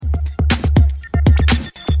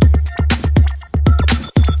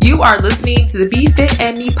You are listening to the Be Fit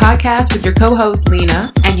and Me podcast with your co-host,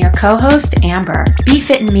 Lena. And your co-host, Amber. Be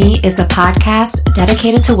Fit and Me is a podcast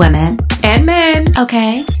dedicated to women and men,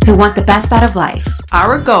 okay, who want the best out of life.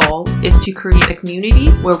 Our goal is to create a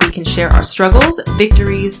community where we can share our struggles,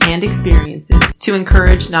 victories, and experiences to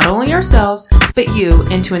encourage not only ourselves, but you,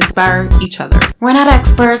 and to inspire each other. We're not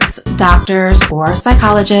experts, doctors, or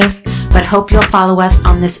psychologists, but hope you'll follow us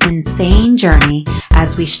on this insane journey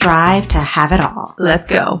as we strive to have it all. Let's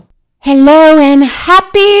go. Hello and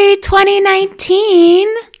happy 2019.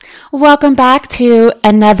 Welcome back to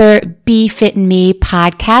another Be Fit and Me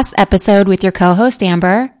podcast episode with your co-host,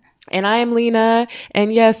 Amber. And I am Lena.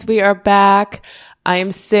 And yes, we are back. I am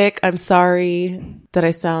sick. I'm sorry that I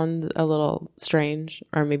sound a little strange,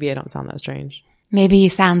 or maybe I don't sound that strange. Maybe you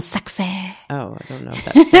sound sexy. Oh, I don't know if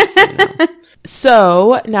that's sexy. No.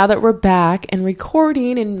 So now that we're back and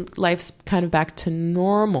recording and life's kind of back to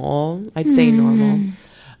normal, I'd say normal.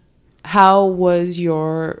 How was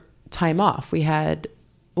your time off? You had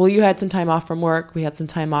some time off from work. We had some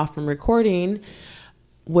time off from recording.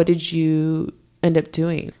 What did you end up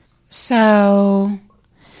doing? So, I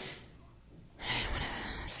didn't want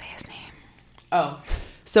to say his name. Oh.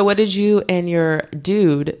 So what did you and your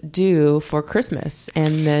dude do for Christmas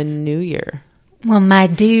and the New Year? Well, my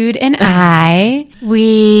dude and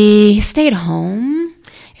we stayed home.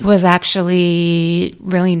 It was actually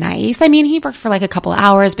really nice. I mean, he worked for like a couple of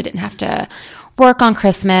hours, but didn't have to work on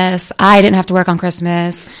Christmas. I didn't have to work on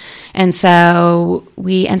Christmas. And so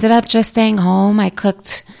we ended up just staying home. I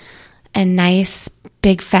cooked a nice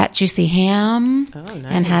big fat juicy ham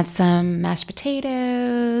and had some mashed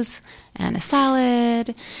potatoes and a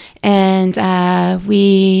salad. And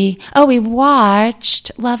we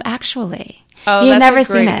watched Love Actually. Oh, You've never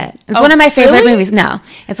seen it. It's one of my favorite movies. No,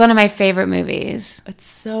 it's one of my favorite movies. It's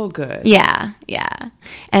so good. Yeah.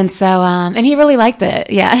 And so, and he really liked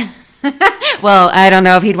it. Yeah. Well, I don't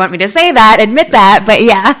know if he'd want me to admit that, but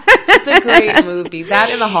yeah. It's a great movie.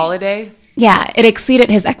 That and The Holiday. Yeah, it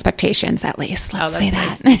exceeded his expectations, at least. Let's say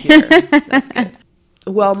that. Nice to hear. That's good.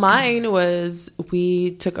 Well, mine was,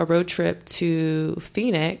 we took a road trip to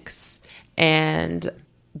Phoenix, and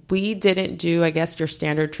we didn't do, I guess, your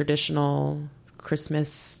standard traditional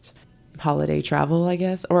Christmas holiday travel, I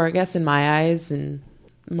guess. Or I guess in my eyes and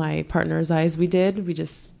my partner's eyes, we did. We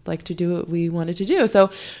just like to do what we wanted to do.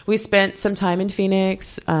 So we spent some time in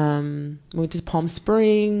Phoenix, went to Palm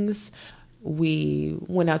Springs. We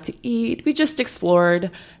went out to eat. We just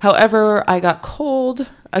explored. However, I got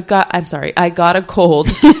a cold.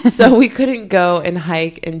 So we couldn't go and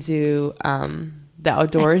hike and do the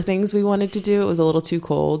outdoor things we wanted to do. It was a little too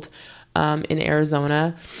cold in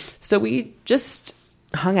Arizona. So we just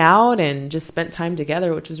hung out and just spent time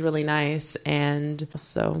together, which was really nice. And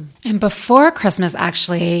before Christmas,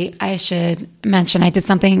 actually, I should mention I did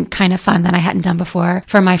something kind of fun that I hadn't done before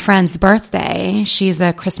for my friend's birthday. She's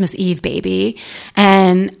a Christmas Eve baby.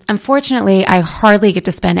 And unfortunately, I hardly get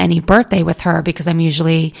to spend any birthday with her because I'm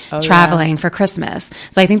usually traveling for Christmas.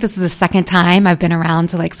 So I think this is the second time I've been around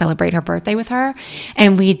to like celebrate her birthday with her.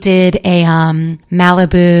 And we did a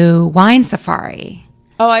Malibu wine safari.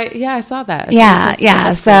 Oh, I saw that.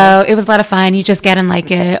 Yeah. So it was a lot of fun. You just get in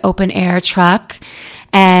like an open air truck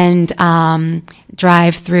and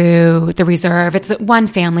drive through the reserve. It's one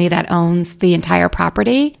family that owns the entire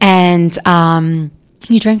property, and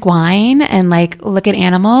you drink wine and like look at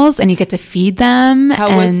animals, and you get to feed them.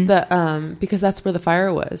 How was the because that's where the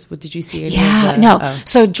fire was. What did you see?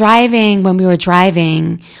 So when we were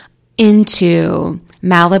driving into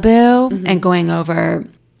Malibu and going over,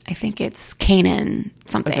 I think it's Canaan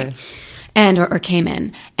something, or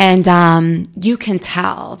Cayman. And you can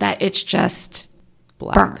tell that it's just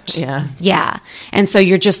black. Burnt. Yeah. Yeah. And so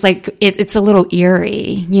you're just like, it's a little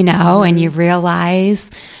eerie, and you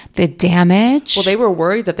realize the damage. Well, they were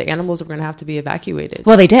worried that the animals were going to have to be evacuated.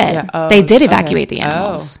 Well, they did. Yeah. They did evacuate the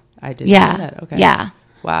animals. I didn't know that. Okay. Yeah.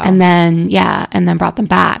 Wow. And then brought them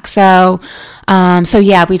back. So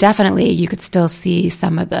we definitely, you could still see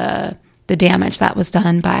some of the damage that was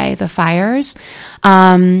done by the fires.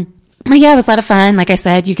 But yeah, it was a lot of fun. Like I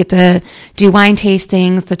said, you get to do wine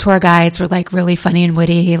tastings. The tour guides were like really funny and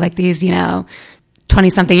witty, like these,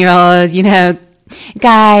 20-something-year-old,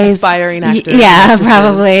 guys. Aspiring actors. Yeah,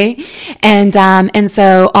 probably. And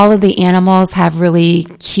so all of the animals have really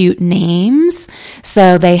cute names.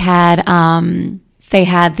 So they had the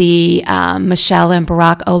Michelle and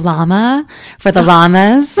Barack Obama for the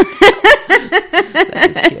llamas. That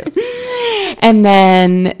is cute. And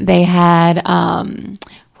then they had,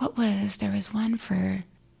 there was one for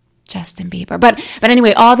Justin Bieber. But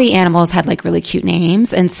anyway, all the animals had like really cute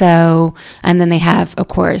names. And then they have, of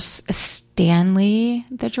course, Stanley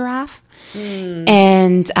the giraffe.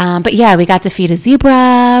 And, but yeah, we got to feed a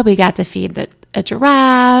zebra. We got to feed a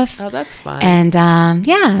giraffe. Oh, that's fun. And,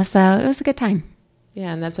 yeah, so it was a good time.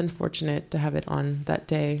 Yeah, and that's unfortunate to have it on that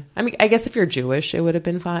day. I mean, I guess if you're Jewish, it would have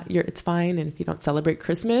been fine. It's fine. And if you don't celebrate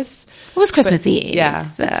Christmas. It was Christmas Eve. Yeah.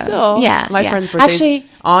 So, still, yeah. My friend's birthday actually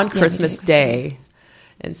on Christmas Day.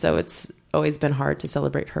 And so it's always been hard to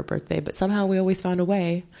celebrate her birthday. But somehow we always found a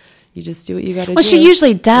way. You just do what you got to do. Well, she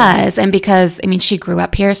usually does. Yeah. And because, I mean, she grew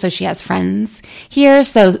up here, so she has friends here.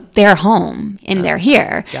 So they're home and they're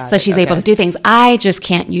here. So she's able to do things. I just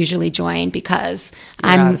can't usually join because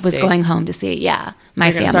I was going home to see,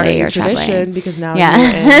 my family or traveling. Because now you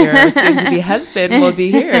and your soon-to-be husband will be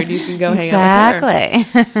here and you can go hang out with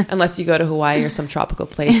her. Unless you go to Hawaii or some tropical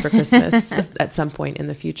place for Christmas at some point in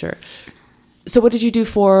the future. So what did you do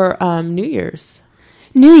for New Year's?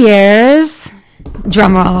 New Year's...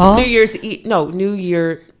 Drum roll. New Year's Eve. No, New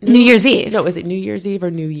Year's Eve. No, is it New Year's Eve or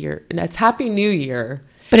New Year? No, it's Happy New Year.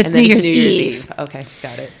 But it's New Year's Eve. Okay,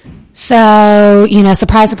 got it. So,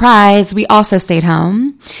 surprise, surprise, we also stayed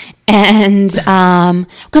home. And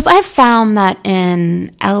because I've found that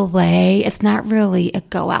in LA, it's not really a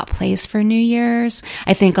go out place for New Year's.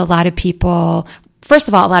 I think a lot of people... First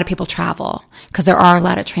of all, a lot of people travel because there are a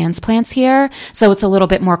lot of transplants here. So it's a little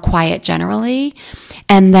bit more quiet generally.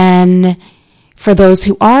 And then... For those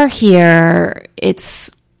who are here, it's,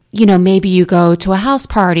 maybe you go to a house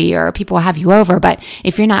party or people will have you over. But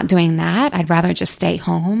if you're not doing that, I'd rather just stay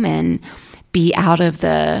home and be out of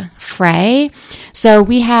the fray. So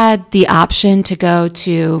we had the option to go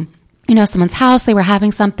to, someone's house. They were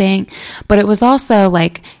having something, but it was also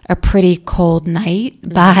like a pretty cold night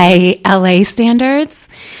by LA standards.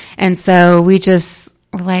 And so we just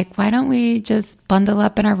were like, why don't we just bundle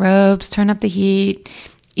up in our robes, turn up the heat,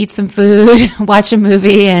 eat some food, watch a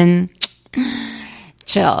movie, and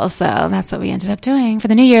chill. So that's what we ended up doing for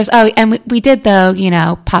the New Year's. Oh, and we did, though,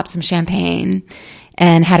 pop some champagne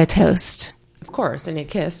and had a toast. Of course, and a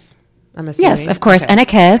kiss, I'm assuming. Yes, of course, and a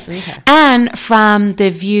kiss. Okay. And from the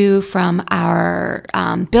view from our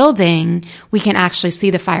building, we can actually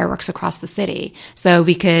see the fireworks across the city. So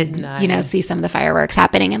we could, see some of the fireworks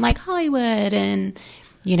happening in, like, Hollywood and,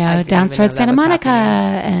 down towards Santa Monica.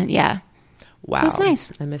 And, yeah. Wow. So it was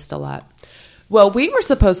nice. I missed a lot. Well, we were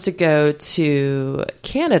supposed to go to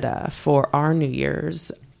Canada for our New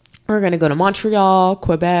Year's. We were going to go to Montreal,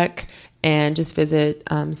 Quebec, and just visit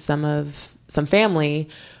some family.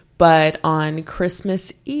 But on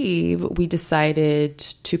Christmas Eve, we decided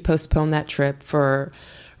to postpone that trip for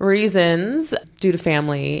reasons due to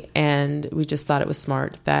family. And we just thought it was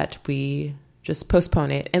smart that we just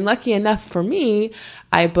postpone it. And lucky enough for me,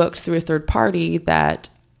 I booked through a third party that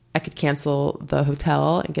I could cancel the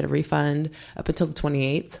hotel and get a refund up until the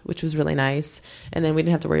 28th, which was really nice. And then we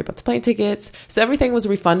didn't have to worry about the plane tickets. So everything was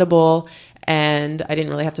refundable and I didn't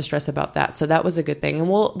really have to stress about that. So that was a good thing. And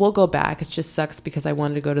we'll go back. It just sucks because I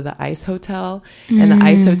wanted to go to the Ice Hotel. And the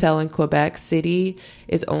Ice Hotel in Quebec City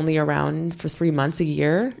is only around for 3 months a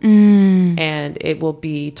year. And it will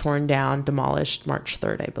be torn down, demolished March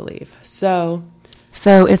 3rd, I believe. So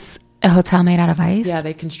it's a hotel made out of ice? Yeah,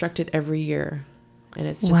 they construct it every year. And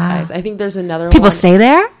it's just ice. I think there's another one. People stay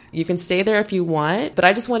there? You can stay there if you want, but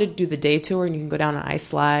I just wanted to do the day tour and you can go down an ice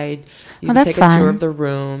slide. You can take a tour of the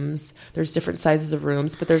rooms. There's different sizes of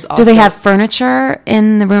rooms, but there's also... Do they have furniture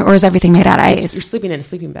in the room or is everything made out of ice? You're sleeping in a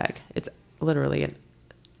sleeping bag. It's literally an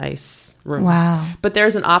ice room. Wow. But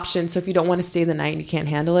there's an option. So if you don't want to stay the night and you can't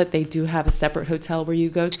handle it, they do have a separate hotel where you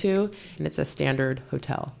go to and it's a standard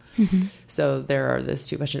hotel. So there are those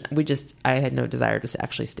two questions. I had no desire to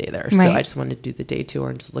actually stay there. So I just wanted to do the day tour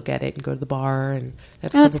and just look at it and go to the bar. And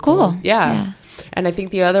that's cool. Yeah. And I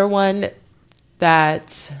think the other one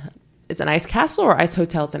that it's an ice castle or ice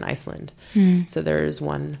hotel, it's in Iceland. So there's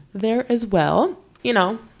one there as well.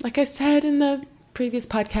 Like I said in the previous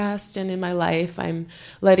podcast and in my life, I'm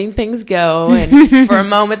letting things go. And for a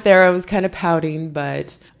moment there, I was kind of pouting,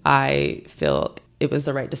 but I feel it was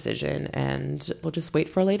the right decision, and we'll just wait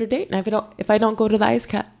for a later date. And if I don't go to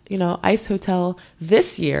the ice hotel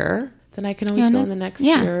this year, then I can always go in the next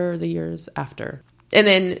year or the years after. And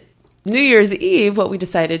then New Year's Eve, what we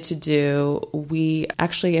decided to do, we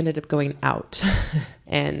actually ended up going out,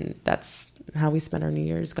 and that's how we spent our New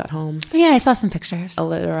Year's. Got home. Yeah, I saw some pictures. A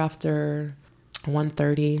little after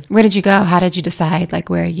 1:30. Where did you go? How did you decide,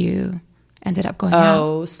 where you ended up going out?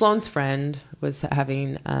 Oh, Sloane's friend was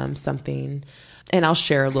having something. And I'll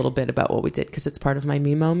share a little bit about what we did because it's part of my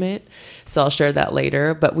me moment. So I'll share that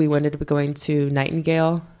later. But we ended up going to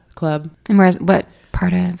Nightingale Club. And what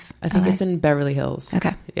part of I think LA? it's in Beverly Hills.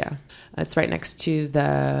 Okay. Yeah. It's right next to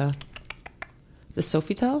the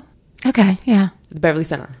Sofitel, Okay, yeah. the Beverly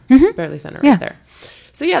Center. Beverly Center right Yeah. there.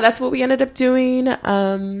 So yeah, that's what we ended up doing.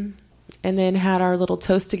 And then had our little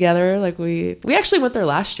toast together. Like we actually went there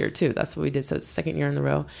last year too. That's what we did. So it's the second year in a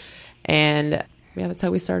row. And yeah, that's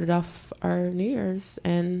how we started off our New Year's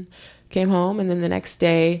and came home. And then the next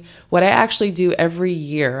day, what I actually do every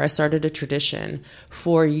year, I started a tradition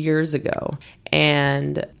 4 years ago.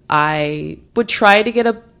 And I would try to get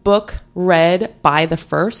a book read by the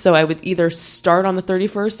 1st. So I would either start on the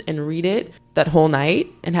 31st and read it that whole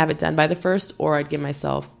night and have it done by the 1st, or I'd give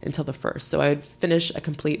myself until the 1st. So I would finish a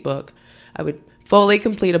complete book. I would fully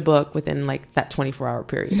complete a book within like that 24-hour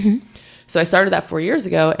period. So I started that 4 years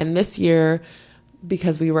ago. And this year,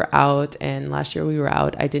 because we were out and last year we were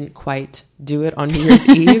out, I didn't quite do it on New Year's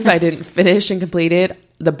Eve. I didn't finish and completed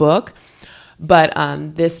the book. But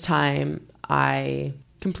this time I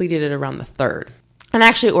completed it around the 3rd. And I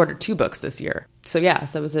actually ordered 2 books this year. So yeah,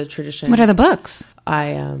 so it was a tradition. What are the books?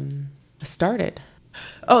 I started.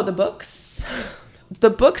 Oh, the books.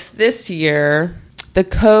 The books this year, The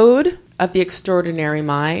Code of the Extraordinary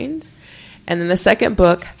Mind. And then the second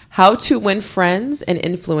book, How to Win Friends and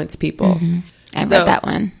Influence People. I read that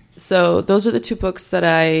one. So those are the 2 books that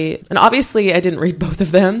and obviously I didn't read both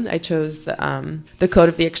of them. I chose the Code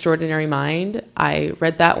of the Extraordinary Mind. I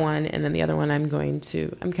read that one, and then the other one I'm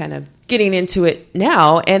kind of getting into it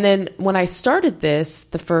now. And then when I started this,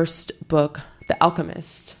 the first book, The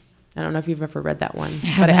Alchemist, I don't know if you've ever read that one,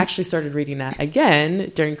 but I actually started reading that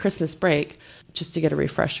again during Christmas break just to get a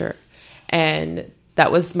refresher. And that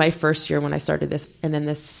was my first year when I started this. And then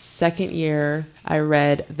the second year, I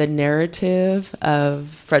read the narrative of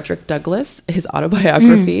Frederick Douglass, his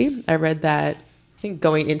autobiography. I read that, I think,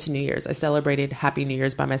 going into New Year's. I celebrated Happy New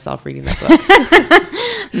Year's by myself reading that book.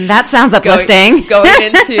 That sounds uplifting. Going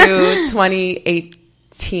into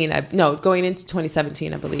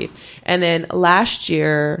 2017, I believe. And then last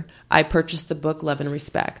year, I purchased the book Love and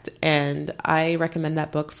Respect. And I recommend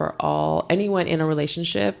that book for anyone in a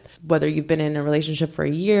relationship, whether you've been in a relationship for a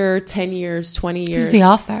year, 10 years, 20 years. Who's the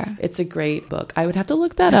author? It's a great book. I would have to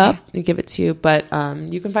look that up and give it to you. But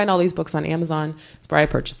you can find all these books on Amazon. It's where I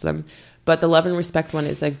purchased them. But the Love and Respect one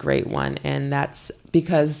is a great one. And that's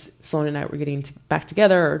because Sloan and I were getting back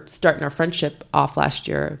together, or starting our friendship off last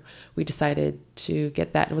year. We decided to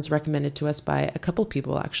get that, and it was recommended to us by a couple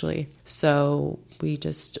people, actually. So we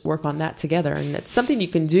just work on that together. And it's something you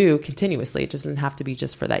can do continuously. It doesn't have to be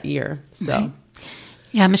just for that year. So. Right.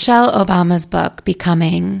 Yeah, Michelle Obama's book,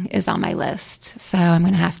 Becoming, is on my list. So I'm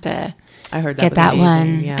going to have to get that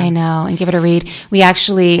one. Yeah. I know, and give it a read. We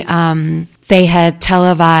actually, they had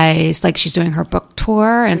televised, like, she's doing her book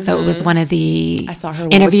tour. And so it was one of the I saw her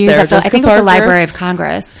interviews at I think it was the Library of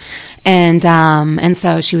Congress. And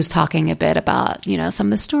so she was talking a bit about, some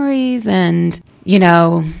of the stories and,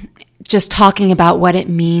 just talking about what it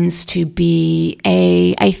means to be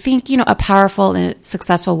I think, a powerful and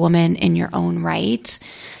successful woman in your own right,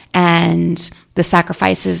 and the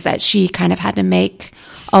sacrifices that she kind of had to make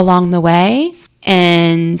along the way,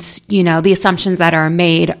 and, the assumptions that are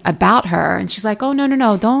made about her. And she's like, oh,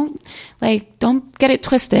 no, don't get it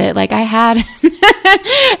twisted. Like, I had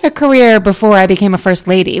a career before I became a first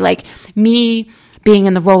lady. Like, me being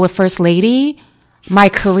in the role of first lady, my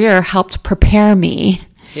career helped prepare me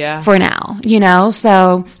for now, or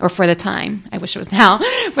for the time, I wish it was now,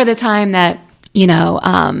 for the time that,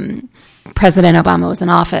 President Obama was in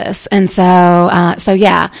office. And so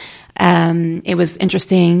yeah, it was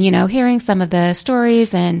interesting, hearing some of the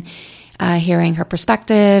stories and hearing her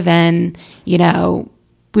perspective. And,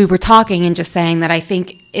 we were talking and just saying that I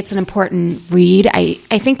think it's an important read. I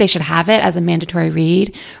think they should have it as a mandatory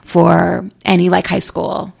read for any high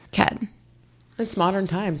school kid. It's modern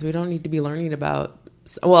times. We don't need to be learning about.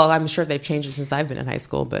 Well, I'm sure they've changed it since I've been in high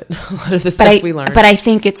school, but a lot of the stuff we learned. But I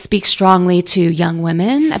think it speaks strongly to young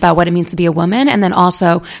women about what it means to be a woman, and then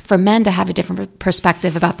also for men to have a different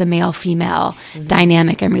perspective about the male-female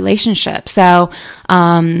dynamic and relationship. So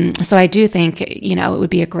I do think, it would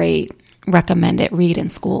be a great recommended read in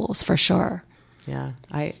schools for sure. Yeah,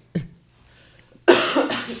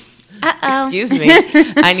 Uh-oh. Excuse me.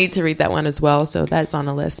 I need to read that one as well. So that's on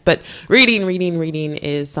the list. But reading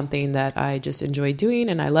is something that I just enjoy doing,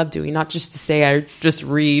 and I love doing. Not just to say I just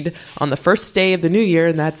read on the first day of the new year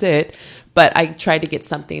and that's it. But I try to get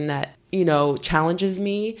something that, challenges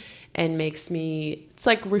me and makes me, it's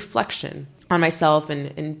like reflection on myself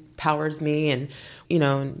and empowers me and,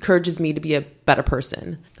 encourages me to be a better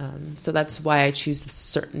person. So that's why I choose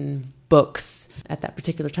certain books at that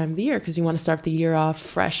particular time of the year, because you want to start the year off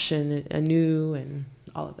fresh and anew and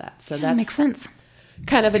all of that. So that makes sense.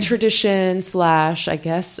 kind of a tradition slash, I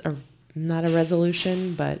guess, not a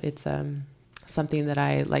resolution, but it's something that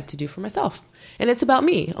I like to do for myself. And it's about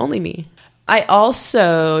me, only me. I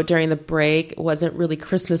also, during the break, wasn't really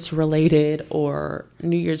Christmas related or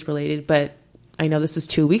New Year's related, but I know this was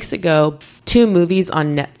 2 weeks ago. 2 movies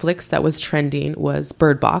on Netflix that was trending was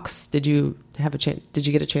Bird Box. Did you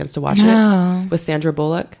get a chance to watch it? With Sandra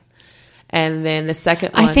Bullock? And then the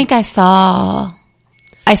second one, I think I saw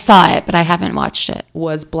it, but I haven't watched it.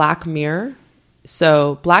 Was Black Mirror.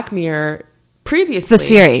 So Black Mirror previously, it's a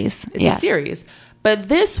series. It's a series. But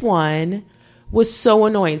this one was so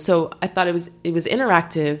annoying. So I thought it was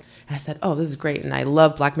interactive. And I said, oh, this is great. And I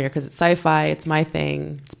love Black Mirror because it's sci-fi. It's my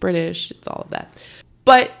thing. It's British. It's all of that.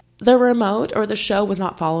 But the remote or the show was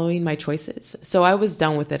not following my choices. So I was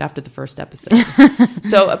done with it after the first episode.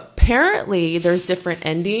 So apparently there's different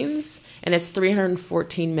endings and it's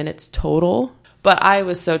 314 minutes total. But I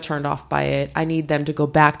was so turned off by it. I need them to go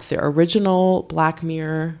back to the original Black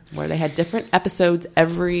Mirror where they had different episodes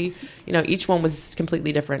each one was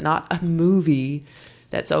completely different, not a movie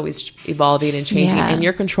that's always evolving and changing and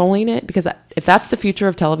you're controlling it, because if that's the future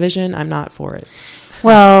of television, I'm not for it.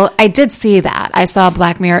 Well, I did see that. I saw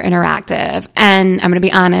Black Mirror Interactive, and I'm going to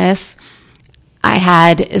be honest, I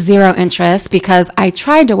had zero interest because I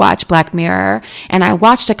tried to watch Black Mirror and I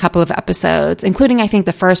watched a couple of episodes, including I think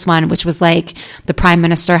the first one, which was like the prime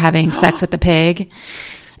minister having sex with the pig.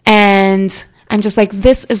 And I'm just like,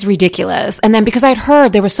 this is ridiculous. And then because I'd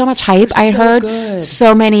heard there was so much hype, I heard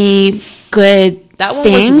so many good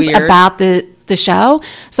things about the show.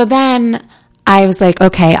 So then I was like,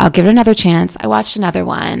 okay, I'll give it another chance. I watched another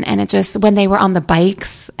one, and it just, when they were on the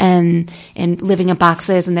bikes and living in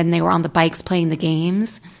boxes, and then they were on the bikes playing the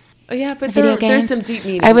games. Oh yeah, but there's some deep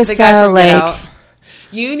meaning. I was so like,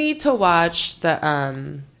 you need to watch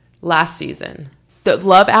the last season. The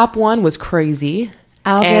Love App one was crazy.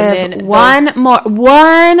 I'll give one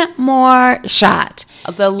more shot.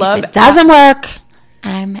 The Love if it doesn't work,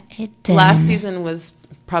 I'm done. Last season was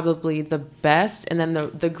probably the best, and then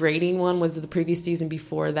the grading one was the previous season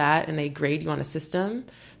before that, and they grade you on a system.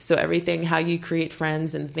 So everything, how you create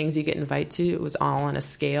friends and things you get invited to, it was all on a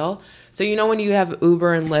scale. So when you have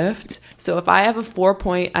Uber and Lyft, so if I have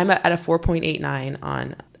I'm at a 4.89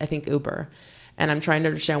 on, I think, Uber, and I'm trying to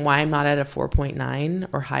understand why I'm not at a 4.9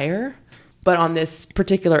 or higher. But on this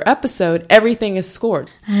particular episode, everything is scored.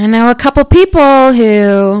 I know a couple people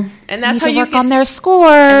who need to work on their scores.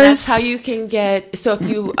 And that's how you can get. So if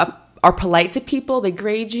you are polite to people, they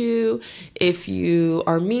grade you. If you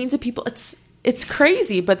are mean to people, it's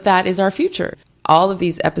crazy. But that is our future. All of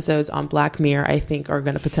these episodes on Black Mirror, I think, are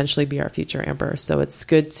going to potentially be our future, Amber. So it's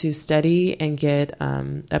good to study and get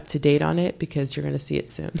up to date on it, because you're going to see it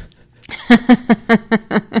soon.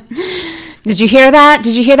 Did you hear that?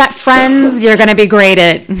 Did you hear that, friends? You're going to be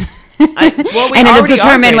graded. And it'll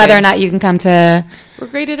determine whether or not you can come to... We're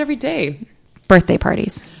graded every day. Birthday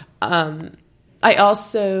parties. I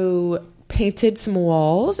also painted some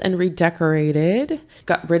walls and redecorated,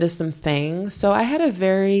 got rid of some things. So I had a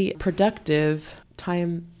very productive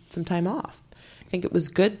time off. I think it was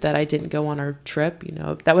good that I didn't go on our trip.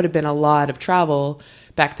 That would have been a lot of travel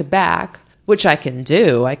back to back, which I can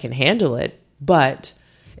do. I can handle it. But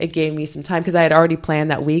it gave me some time because I had already planned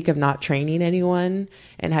that week of not training anyone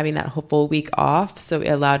and having that full week off. So it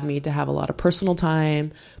allowed me to have a lot of personal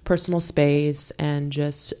time, personal space, and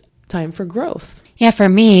just time for growth. Yeah, for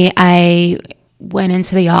me, I went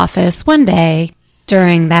into the office one day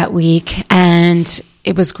during that week, and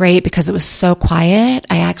it was great because it was so quiet.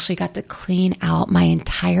 I actually got to clean out my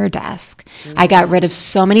entire desk. Mm-hmm. I got rid of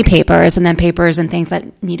so many papers and things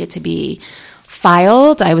that needed to be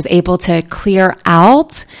filed. I was able to clear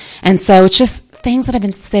out. And so it's just things that have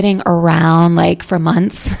been sitting around like for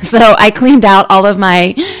months. So I cleaned out all of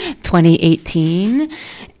my 2018,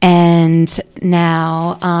 and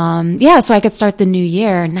now, so I could start the new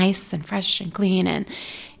year nice and fresh and clean. And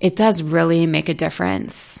it does really make a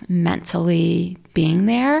difference mentally being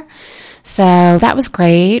there. So that was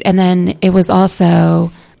great. And then it was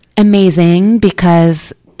also amazing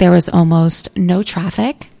because there was almost no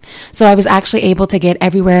traffic. So I was actually able to get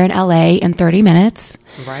everywhere in LA in 30 minutes.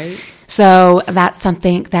 Right. So that's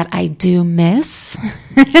something that I do miss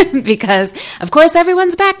because, of course,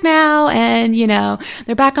 everyone's back now and,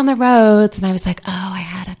 they're back on the roads. And I was like, I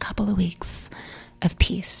had a couple of weeks of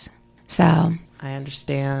peace. So I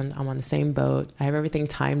understand. I'm on the same boat. I have everything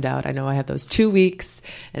timed out. I know I have those 2 weeks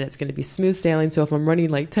and it's going to be smooth sailing. So if I'm running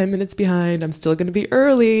like 10 minutes behind, I'm still going to be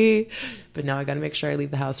early. But now I got to make sure I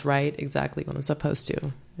leave the house right exactly when I'm supposed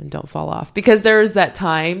to and don't fall off. Because there's that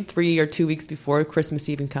time 3 or 2 weeks before Christmas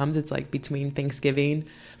even comes. It's like between Thanksgiving,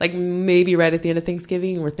 like maybe right at the end of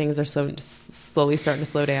Thanksgiving, where things are so slowly starting to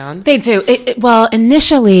slow down. They do. Well,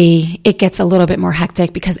 initially it gets a little bit more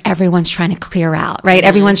hectic because everyone's trying to clear out, right? Mm-hmm.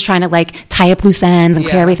 Everyone's trying to like tie up loose ends and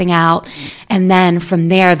clear everything out. And then from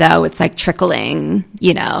there, though, it's like trickling,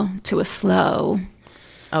 you know, to a slow.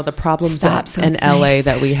 Oh, the problems in LA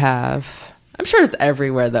that we have. I'm sure it's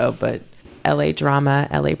everywhere though, but LA drama,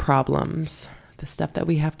 LA problems, the stuff that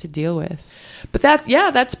we have to deal with. But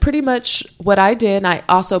that's pretty much what I did. And I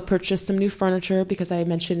also purchased some new furniture because I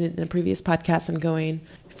mentioned it in a previous podcast. I'm going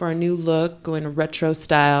for a new look, going a retro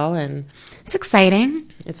style, and it's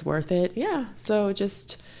exciting. It's worth it. Yeah. So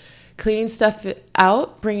just cleaning stuff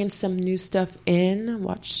out, bringing some new stuff in.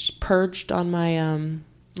 Watched Purged on my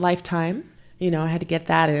Lifetime. You know, I had to get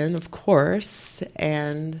that in, of course.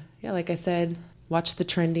 And yeah, like I said, watch the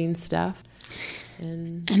trending stuff.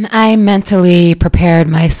 And I mentally prepared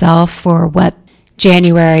myself for what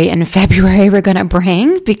January and February were going to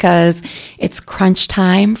bring because it's crunch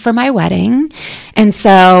time for my wedding. And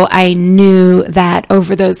so I knew that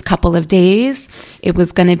over those couple of days, it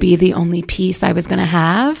was going to be the only piece I was going to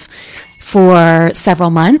have for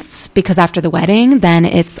several months because after the wedding, then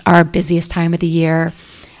it's our busiest time of the year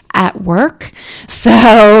at work. So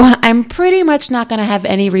I'm pretty much not going to have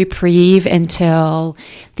any reprieve until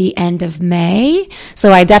the end of May.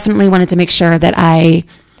 So I definitely wanted to make sure that I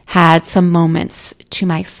had some moments to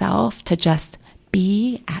myself to just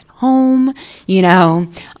be at home, you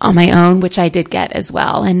know, on my own, which I did get as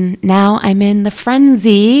well. And now I'm in the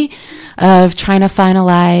frenzy of trying to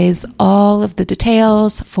finalize all of the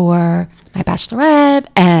details for my bachelorette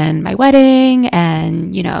and my wedding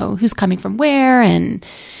and, you know, who's coming from where and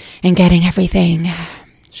getting everything.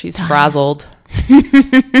 She's frazzled.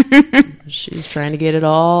 She's trying to get it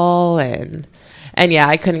all. And yeah,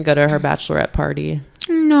 I couldn't go to her bachelorette party.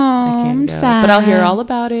 No, I'm sad. But I'll hear all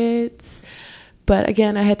about it. But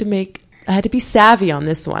again, I had to be savvy on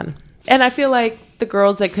this one. And I feel like the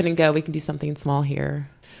girls that couldn't go, we can do something small here.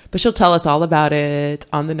 But she'll tell us all about it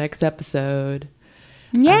on the next episode.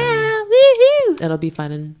 Yeah, woohoo! It'll be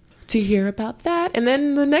fun to hear about that. And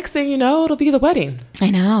then the next thing you know, it'll be the wedding. I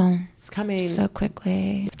know. It's coming so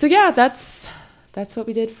quickly. So yeah, that's what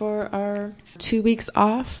we did for our 2 weeks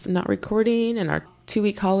off, not recording, and our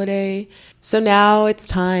 2-week holiday. So now it's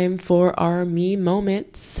time for our me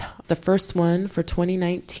moments. The first one for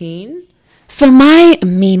 2019. So my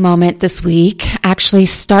me moment this week actually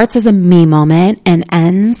starts as a me moment and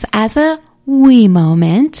ends as a we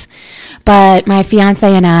moment. But my fiance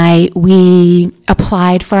and I, we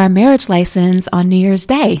applied for our marriage license on New Year's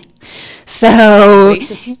Day. So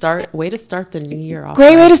way to start the new year off.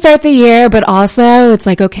 Great way to start the year, but also it's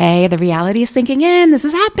like, okay, the reality is sinking in. This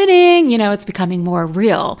is happening. You know, it's becoming more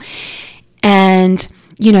real. And,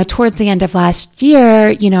 you know, towards the end of last year,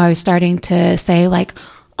 you know, I was starting to say like,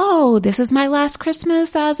 oh, this is my last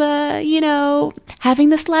Christmas as a, you know, having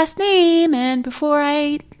this last name and before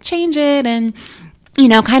I change it and, you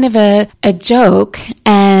know, kind of a joke.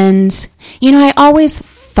 And, you know, I always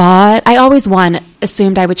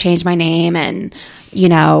assumed I would change my name and, you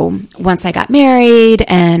know, once I got married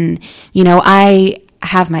and, you know, I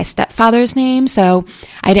have my stepfather's name, so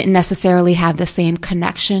I didn't necessarily have the same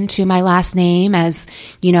connection to my last name as,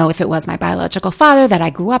 you know, if it was my biological father that I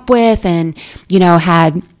grew up with and, you know,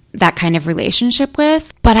 had that kind of relationship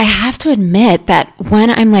with. But I have to admit that when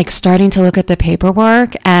I'm like starting to look at the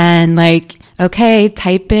paperwork and like, okay,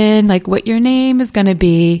 type in like what your name is going to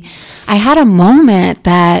be, I had a moment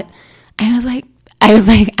that I was like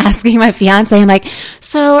asking my fiance, I'm like,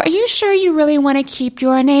 so are you sure you really want to keep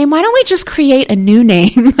your name? Why don't we just create a new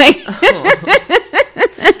name? Like,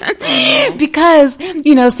 because,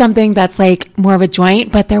 you know, something that's like more of a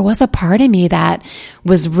joint, but there was a part of me that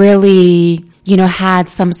was really, you know, had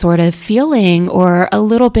some sort of feeling or a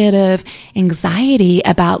little bit of anxiety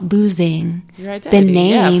about losing the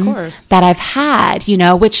name that I've had, you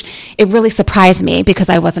know, which it really surprised me because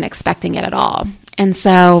I wasn't expecting it at all. And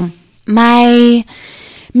so my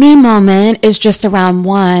me moment is just around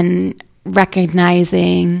one,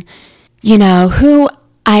 recognizing, you know, who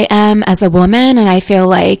I am as a woman. And I feel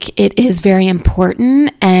like it is very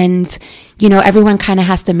important. And, you know, everyone kind of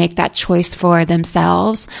has to make that choice for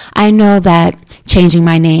themselves. I know that changing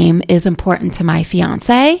my name is important to my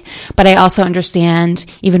fiance, but I also understand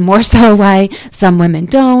even more so why some women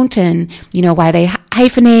don't and, you know, why they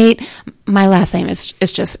hyphenate. My last name is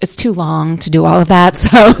just, it's too long to do all of that.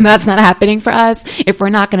 So that's not happening for us. If we're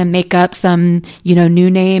not going to make up some, you know, new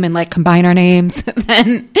name and like combine our names,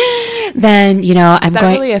 then then, I'm Is that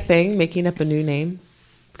going. really a thing, making up a new name?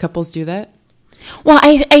 Couples do that? Well,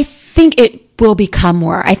 I think it will become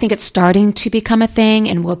more. I think it's starting to become a thing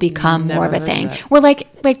and will become more of a thing. We're like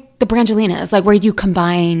the Brangelinas, like where you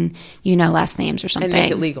combine, last names or something. And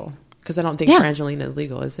make it legal. Because I don't think Brangelina is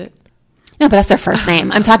legal, is it? No, but that's their first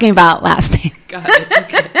name. I'm talking about last name. Got it.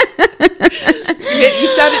 Okay. You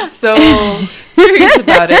sounded so serious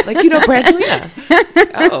about it. Like, Brangelina.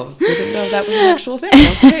 Oh, didn't know that was an actual thing.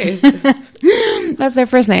 Okay. That's their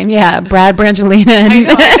first name. Yeah, Brad Brangelina. I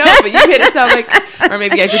know, but you made it sound like, or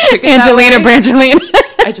maybe I just took it Angelina that way.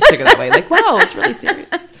 Brangelina. I just took it that way. Like, wow, it's really serious.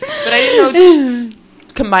 But I didn't know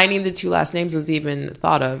combining the two last names was even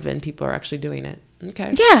thought of, and people are actually doing it.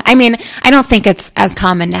 Okay. Yeah, I mean, I don't think it's as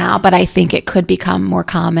common now, but I think it could become more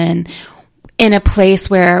common in a place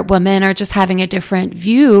where women are just having a different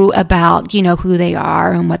view about, who they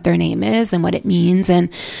are and what their name is and what it means. And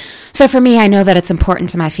so for me, I know that it's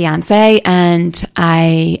important to my fiance, and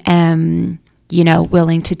I am,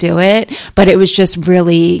 willing to do it. But it was just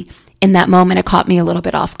really, in that moment, it caught me a little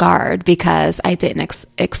bit off guard because I didn't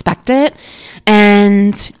expect it.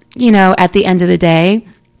 And, at the end of the day,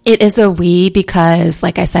 it is a we because,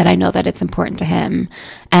 like I said, I know that it's important to him,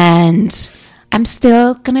 and I'm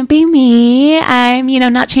still going to be me. I'm,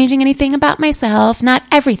 not changing anything about myself. Not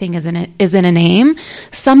everything is in a name.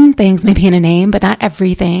 Some things may be in a name, but not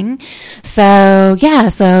everything. So yeah,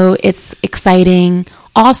 so it's exciting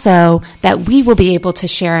also that we will be able to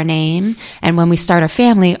share a name. And when we start our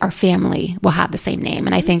family will have the same name.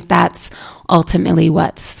 And I think that's ultimately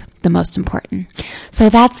what's the most important. So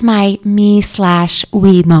that's my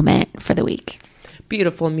me/we moment for the week.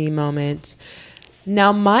 Beautiful me moment.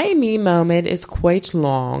 Now, my me moment is quite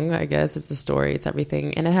long. I guess it's a story. It's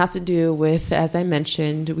everything. And it has to do with, as I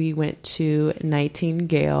mentioned, we went to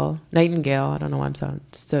Nightingale. I don't know why I'm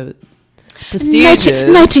so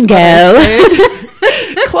prestigious. Nightingale.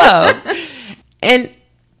 Club. And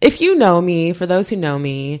if you know me, for those who know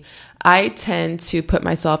me, I tend to put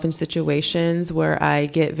myself in situations where I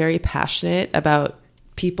get very passionate about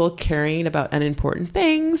people caring about unimportant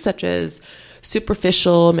things, such as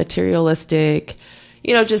superficial, materialistic,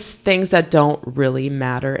 just things that don't really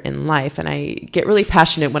matter in life. And I get really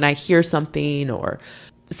passionate when I hear something or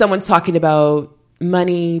someone's talking about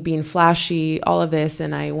money, being flashy, all of this,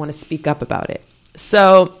 and I want to speak up about it.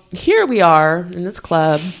 So here we are in this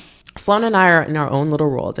club. Sloan and I are in our own little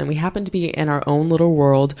world, and we happen to be in our own little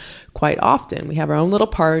world quite often. We have our own little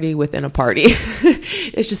party within a party.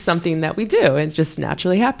 It's just something that we do. It just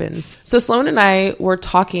naturally happens. So Sloan and I were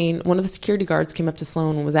talking. One of the security guards came up to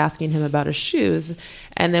Sloan and was asking him about his shoes.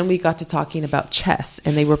 And then we got to talking about chess,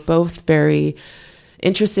 and they were both very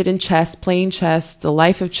interested in chess, playing chess, the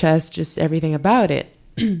life of chess, just everything about it.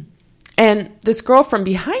 And this girl from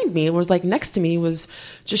behind me was like next to me was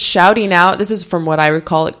just shouting out. This is from what I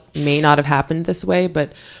recall. It may not have happened this way,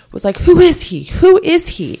 but was like, "Who is he? Who is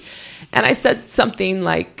he?" And I said something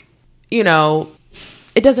like, it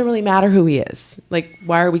doesn't really matter who he is. Like,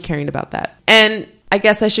 why are we caring about that? And I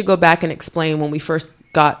guess I should go back and explain when we first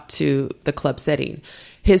got to the club setting.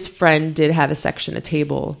 His friend did have a section, a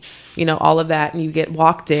table, all of that. And you get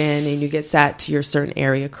walked in and you get sat to your certain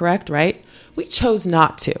area, correct? Right? We chose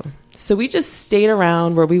not to. So we just stayed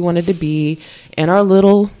around where we wanted to be in our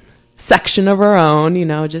little section of our own,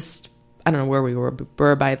 just, I don't know where we were.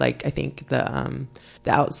 We're by I think the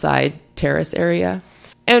outside terrace area.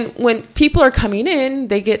 And when people are coming in,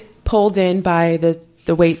 they get pulled in by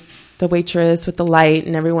the waitress with the light,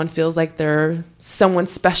 and everyone feels like they're someone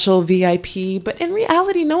special VIP. But in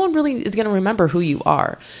reality, no one really is going to remember who you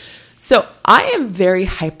are. So I am very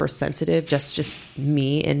hypersensitive, just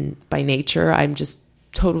me, and by nature, I'm just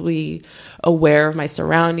totally aware of my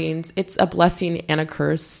surroundings. It's a blessing and a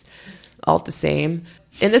curse all the same.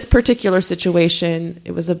 In this particular situation,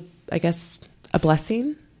 it was I guess a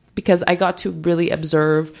blessing because I got to really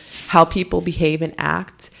observe how people behave and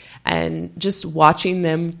act, and just watching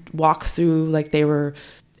them walk through like they were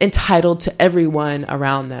entitled to everyone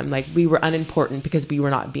around them. Like we were unimportant because we were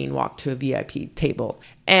not being walked to a VIP table.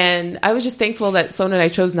 And I was just thankful that Sloan and I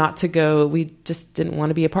chose not to go. We just didn't want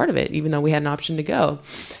to be a part of it, even though we had an option to go.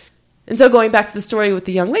 And so going back to the story with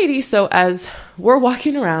the young lady, so as we're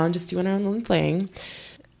walking around, just doing our own thing,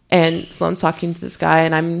 and Sloan's talking to this guy,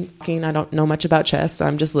 and I'm talking, I don't know much about chess, so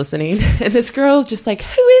I'm just listening. And this girl's just like,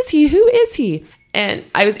 "Who is he? Who is he?" And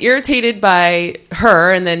I was irritated by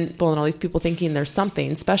her, and then, and all these people thinking there's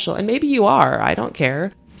something special. And maybe you are. I don't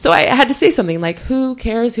care. So I had to say something like, who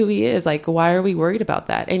cares who he is? Like, why are we worried about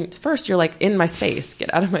that? And first you're like, in my space.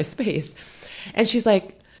 Get out of my space. And she's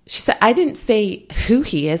like, she said, I didn't say who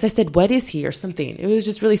he is. I said, what is he or something. It was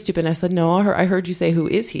just really stupid. And I said, no, I heard you say, who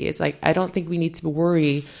is he? It's like, I don't think we need to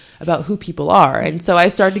worry about who people are. And so I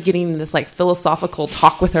started getting this like philosophical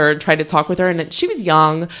talk with her and tried to talk with her. And she was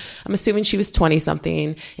young. I'm assuming she was 20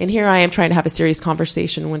 something. And here I am trying to have a serious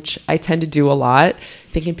conversation, which I tend to do a lot,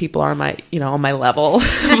 thinking people are on my level.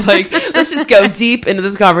 Like, let's just go deep into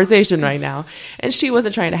this conversation right now. And she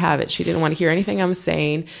wasn't trying to have it. She didn't want to hear anything I was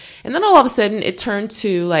saying. And then all of a sudden it turned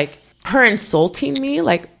to like her insulting me,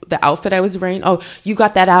 like the outfit I was wearing. Oh, you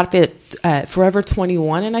got that outfit at Forever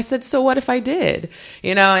 21. And I said, so what if I did?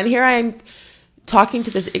 And here I am talking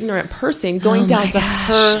to this ignorant person, going down to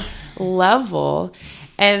her level.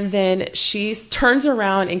 And then she turns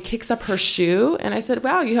around and kicks up her shoe. And I said,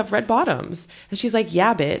 wow, you have red bottoms. And she's like,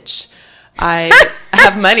 yeah, bitch, I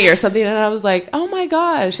have money or something. And I was like, oh my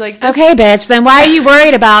gosh. Like, okay, bitch, then why are you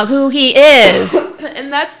worried about who he is?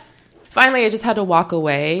 And finally I just had to walk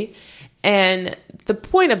away. And the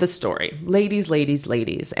point of the story,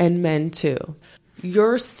 ladies, and men too,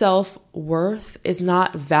 your self-worth is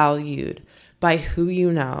not valued by who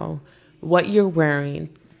you know, what you're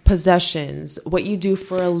wearing, possessions, what you do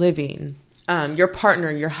for a living, your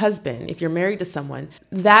partner, your husband, if you're married to someone.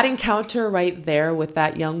 That encounter right there with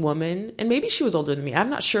that young woman, and maybe she was older than me.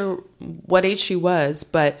 I'm not sure what age she was,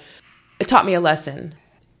 but it taught me a lesson.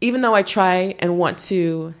 Even though I try and want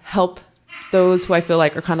to help those who I feel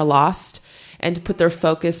like are kind of lost and to put their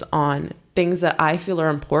focus on things that I feel are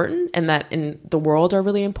important and that in the world are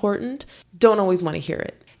really important, don't always want to hear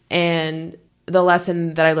it. And the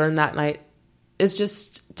lesson that I learned that night is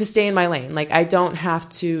just to stay in my lane. Like, I don't have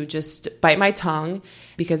to just bite my tongue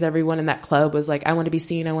because everyone in that club was like, I want to be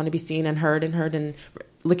seen and heard and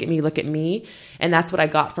look at me. And that's what I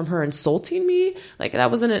got from her insulting me. Like,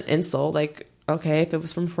 that wasn't an insult. Like, okay, if it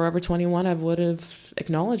was from Forever 21, I would have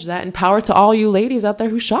acknowledged that. And power to all you ladies out there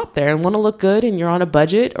who shop there and want to look good and you're on a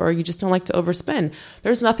budget or you just don't like to overspend.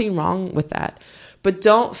 There's nothing wrong with that. But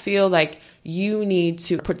don't feel like you need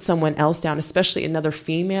to put someone else down, especially another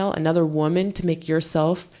female, another woman, to make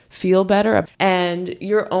yourself feel better. And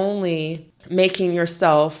you're only making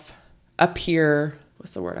yourself appear,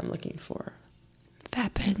 what's the word I'm looking for?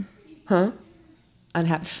 Vapid. Huh?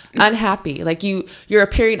 Unhappy. Like you're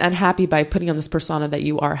appearing unhappy by putting on this persona that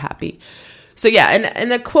you are happy. So yeah,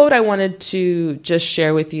 and the quote I wanted to just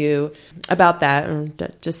share with you about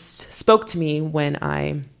that just spoke to me when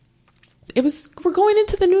we're going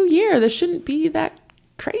into the new year. This shouldn't be that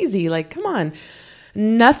crazy. Like, come on.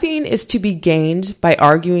 Nothing is to be gained by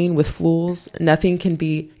arguing with fools. Nothing can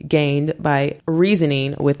be gained by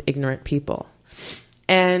reasoning with ignorant people.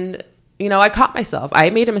 And, I caught myself.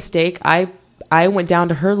 I made a mistake. I went down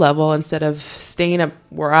to her level instead of staying up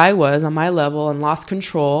where I was on my level and lost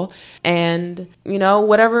control. And,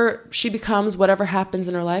 whatever she becomes, whatever happens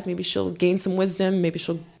in her life, maybe she'll gain some wisdom. Maybe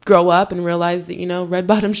she'll grow up and realize that, red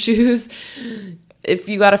bottom shoes, if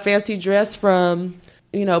you got a fancy dress from,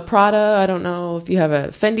 Prada, I don't know, if you have a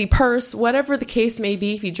Fendi purse, whatever the case may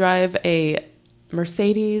be, if you drive a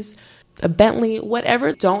Mercedes, a Bentley,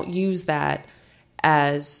 whatever, don't use that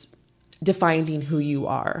as defining who you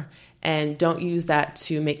are. And don't use that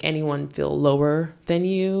to make anyone feel lower than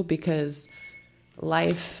you, because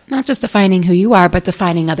life... Not just defining who you are, but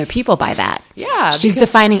defining other people by that. Yeah. She's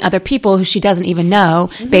defining other people who she doesn't even know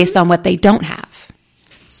based on what they don't have.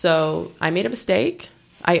 So I made a mistake.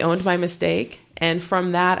 I owned my mistake. And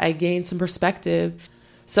from that, I gained some perspective.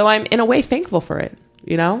 So I'm in a way thankful for it.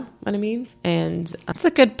 You know what I mean? And that's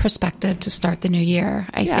a good perspective to start the new year,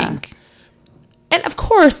 I think. And of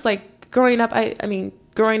course, like growing up, I mean,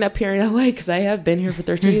 growing up here in LA, because I have been here for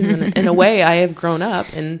 13 years, and in a way, I have grown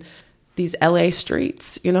up in these LA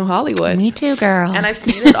streets, Hollywood. Me too, girl. And I've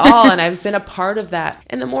seen it all, and I've been a part of that.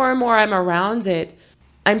 And the more and more I'm around it,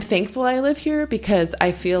 I'm thankful I live here, because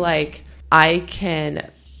I feel like I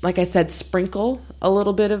can, like I said, sprinkle a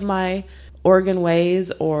little bit of my Oregon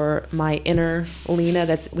ways or my inner Lena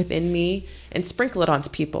that's within me and sprinkle it onto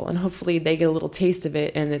people. And hopefully they get a little taste of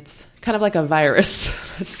it. And it's kind of like a virus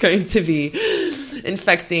that's going to be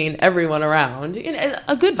infecting everyone around. And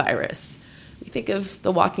a good virus. You think of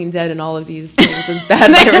The Walking Dead and all of these things as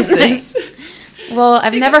bad viruses. Well,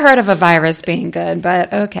 I've never heard of a virus being good,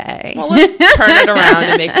 but okay. Well, let's turn it around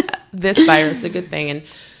and make this virus a good thing. And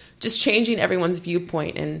just changing everyone's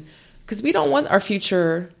viewpoint. And because we don't want our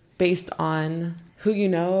future based on who you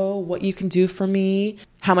know, what you can do for me,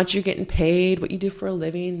 how much you're getting paid, what you do for a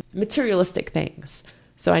living, materialistic things.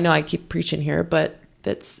 So I know I keep preaching here, but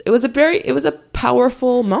it was a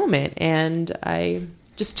powerful moment, and I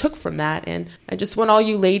just took from that. And I just want all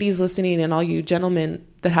you ladies listening and all you gentlemen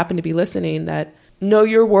that happen to be listening that know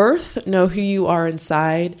your worth, know who you are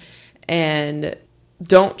inside, and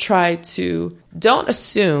don't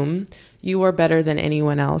assume you are better than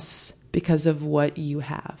anyone else because of what you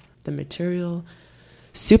have, the material,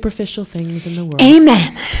 superficial things in the world.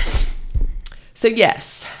 Amen. So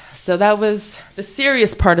yes, so that was the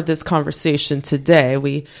serious part of this conversation today.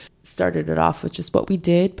 We started it off with just what we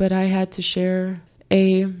did, but I had to share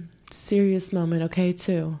a serious moment, okay,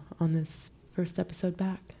 too, on this first episode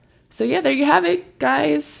back. So yeah, there you have it,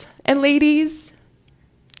 guys and ladies,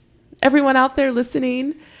 everyone out there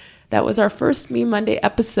listening. That was our first Me Monday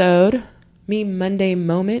episode, Me Monday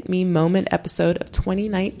moment, Me Moment episode of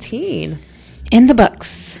 2019. In the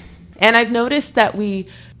books. And I've noticed that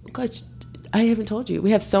gosh, I haven't told you,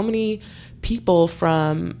 we have so many people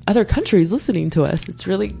from other countries listening to us. It's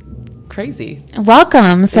really crazy.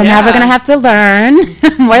 Welcome. So now we're going to have to learn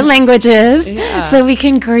more languages so we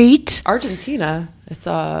can greet. Argentina. I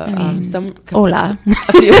saw some... Hola.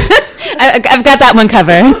 I've got that one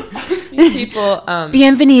covered. People...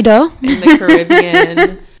 Bienvenido. In the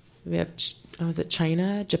Caribbean. We have, was it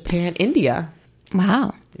China, Japan, India.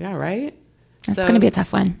 Wow. Yeah, right? That's going to be a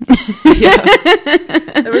tough one. Yeah.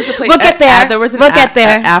 There was a place... We'll get there. We'll get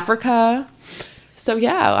there. Africa. So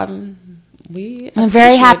yeah, I'm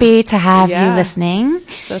very happy to have you listening.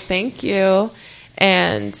 So thank you.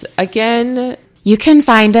 And again, you can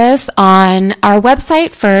find us on our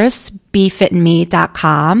website first,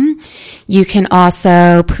 befitandme.com. You can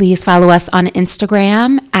also please follow us on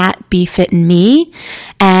Instagram at befitandme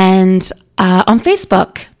and on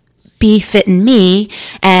Facebook, BeFitandMe.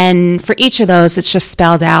 And for each of those, it's just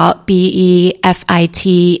spelled out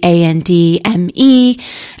BeFitandme.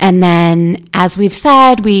 And then, as we've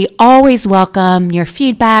said, we always welcome your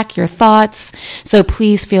feedback, your thoughts. So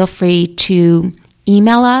please feel free to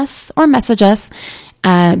email us or message us,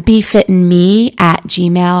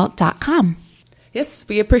 befitandme@gmail.com. Yes,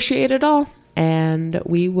 we appreciate it all. And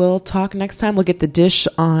we will talk next time. We'll get the dish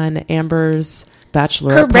on Amber's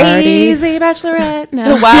bachelorette Crazy party. bachelorette.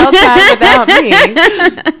 No. The wild time without me.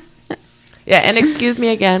 Yeah, and excuse me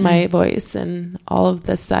again, my voice and all of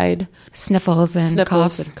the side sniffles and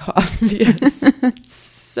coughs. Yes.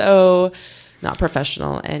 So not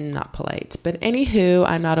professional and not polite. But anywho,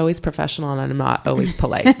 I'm not always professional and I'm not always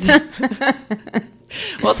polite.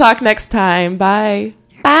 We'll talk next time. Bye.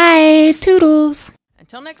 Bye. Toodles.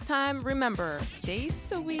 Until next time, remember, stay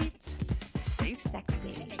sweet, stay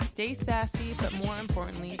sexy, stay sassy, but more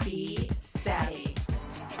importantly, be savvy.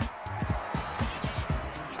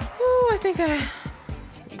 Ooh, I think I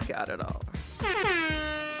got it all.